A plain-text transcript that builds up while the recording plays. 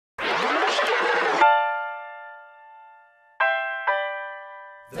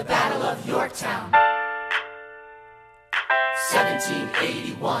The Battle of Yorktown,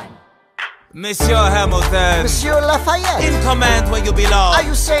 1781. Monsieur Hamilton, Monsieur Lafayette, in command where you belong. are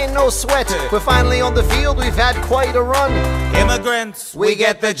you saying no sweat? We're finally on the field, we've had quite a run. Immigrants, we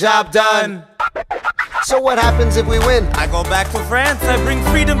get the job done. So what happens if we win? I go back to France, I bring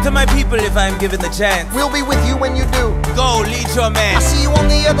freedom to my people if I'm given the chance. We'll be with you when you do. Go, lead your man. I see you on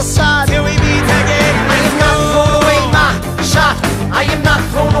the other side. Till we meet again. I am not throwing away my shot. I am not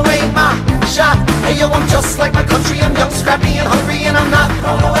throwing away my shot. Hey yo, I'm just like my country. I'm young, scrappy, and hungry, and I'm not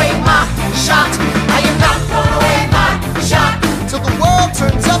throwing away my shot. I am not throwing away my shot. Till the world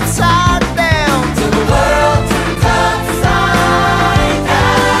turns upside down. Till the world turns upside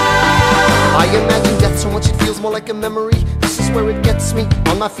down. I imagine death so much it feels more like a memory. This is where it gets me.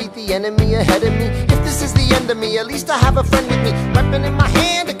 On my feet, the enemy ahead of me. If this is the end of me, at least I have a friend with me. Weapon in my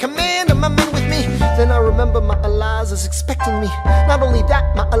hand, a command of my men with me. Then I remember my Elias is expecting me. Not only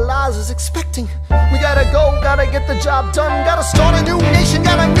that, my Elias is expecting. We gotta go, gotta get the job done. Gotta start a new nation,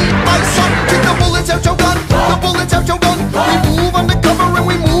 gotta meet my son. Take the bullets out your gun, the bullets out your gun. We move undercover and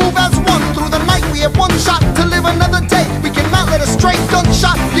we move as one. Through the night we have one shot to live another day. We cannot let a stray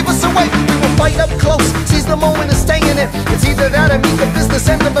gunshot give us away. We will fight up close, seize the moment and stay in it. It's either that or meet the business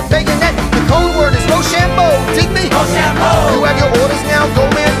end of a bayonet. The code word is Rochambeau, dig me? Rochambeau. You have your orders now, go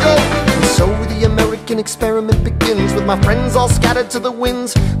man go. And so the American experiment begins, with my friends all scattered to the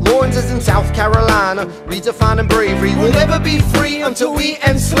winds. Lawrence is in South Carolina, redefining bravery. We'll never be free until we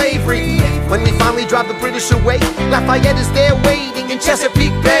end slavery. When we finally drive the British away, Lafayette is there waiting in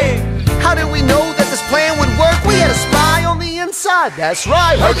Chesapeake Bay. How did we know that this plan would work? We had a spy on the inside, that's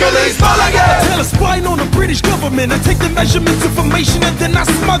right, Hercules Mulligan! Tell a spying on the British government. I take the measurements, information, and then I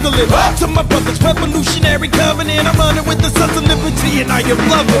smuggle it to my brother's revolutionary covenant. I'm running with the Sons of Liberty, and I am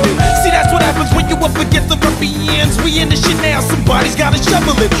loving it. See, that's what happens when you up against the ruffians. We in the shit now, somebody's gotta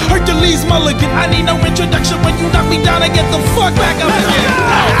shovel it. Hercules Mulligan, I need no introduction. When you knock me down, I get the fuck back up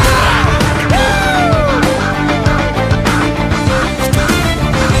again.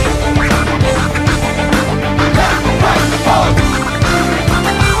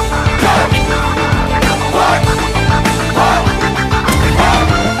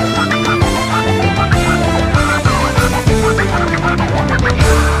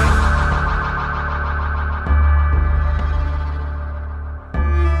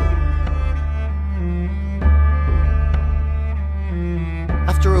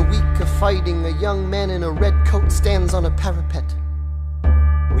 After a week of fighting, a young man in a red coat stands on a parapet.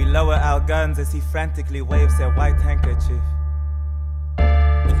 We lower our guns as he frantically waves their white handkerchief.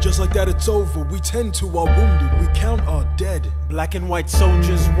 And just like that, it's over. We tend to our wounded, we count our dead. Black and white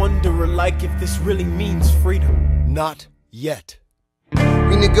soldiers wonder alike if this really means freedom. Not yet.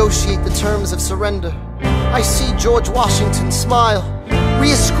 We negotiate the terms of surrender. I see George Washington smile.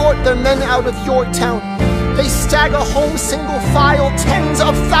 We escort their men out of Yorktown. They stagger home single file. Tens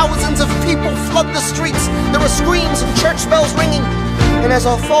of thousands of people flood the streets. There are screams and church bells ringing. And as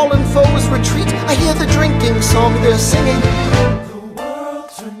our fallen foes retreat, I hear the drinking song they're singing.